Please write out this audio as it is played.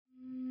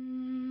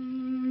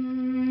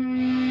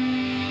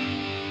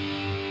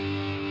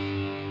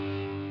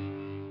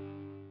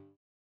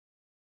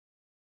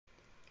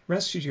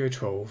RAD Studio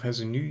 12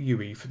 has a new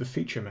UI for the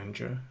Feature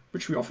Manager,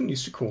 which we often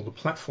used to call the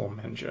Platform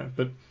Manager,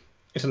 but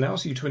it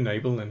allows you to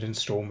enable and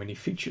install many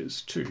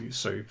features too,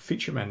 so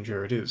Feature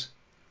Manager it is.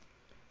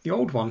 The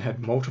old one had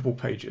multiple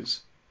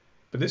pages,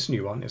 but this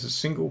new one is a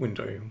single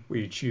window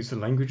where you choose the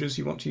languages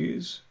you want to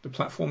use, the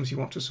platforms you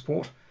want to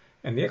support,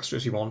 and the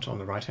extras you want on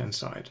the right-hand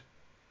side.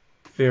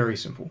 Very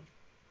simple.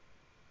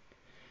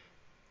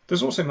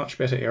 There's also much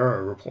better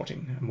error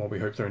reporting, and while we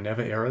hope there are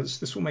never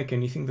errors, this will make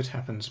anything that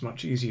happens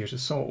much easier to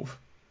solve.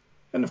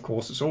 And of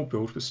course, it's all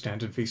built with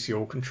standard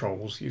VCL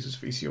controls, uses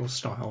VCL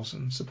styles,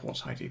 and supports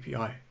high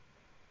DPI.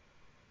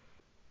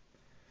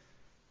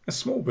 A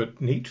small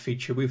but neat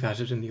feature we've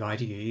added in the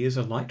IDE is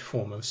a light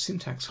form of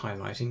syntax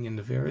highlighting in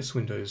the various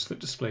windows that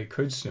display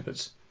code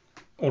snippets,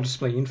 or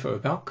display info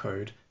about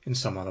code in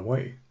some other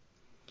way.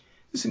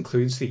 This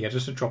includes the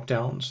editor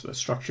dropdowns, the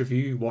structure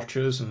view,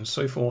 watches, and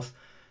so forth.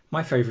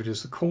 My favorite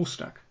is the call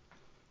stack.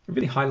 It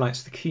really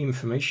highlights the key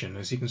information,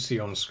 as you can see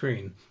on the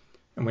screen.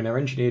 And when our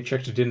engineer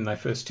checked it in and I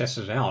first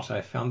tested it out,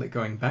 I found that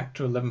going back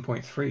to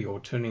 11.3 or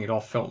turning it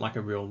off felt like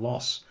a real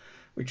loss,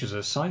 which is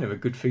a sign of a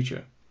good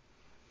feature.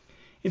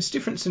 It's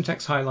different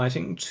syntax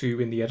highlighting to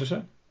in the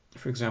editor.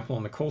 For example,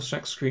 on the call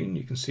stack screen,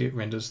 you can see it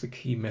renders the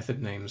key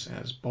method names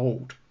as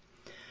bold.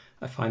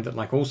 I find that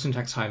like all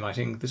syntax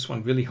highlighting, this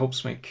one really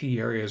helps make key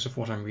areas of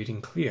what I'm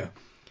reading clear.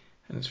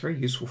 And it's very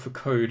useful for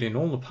code in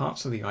all the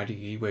parts of the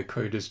IDE where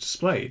code is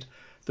displayed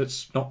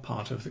that's not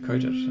part of the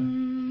code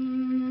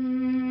editor.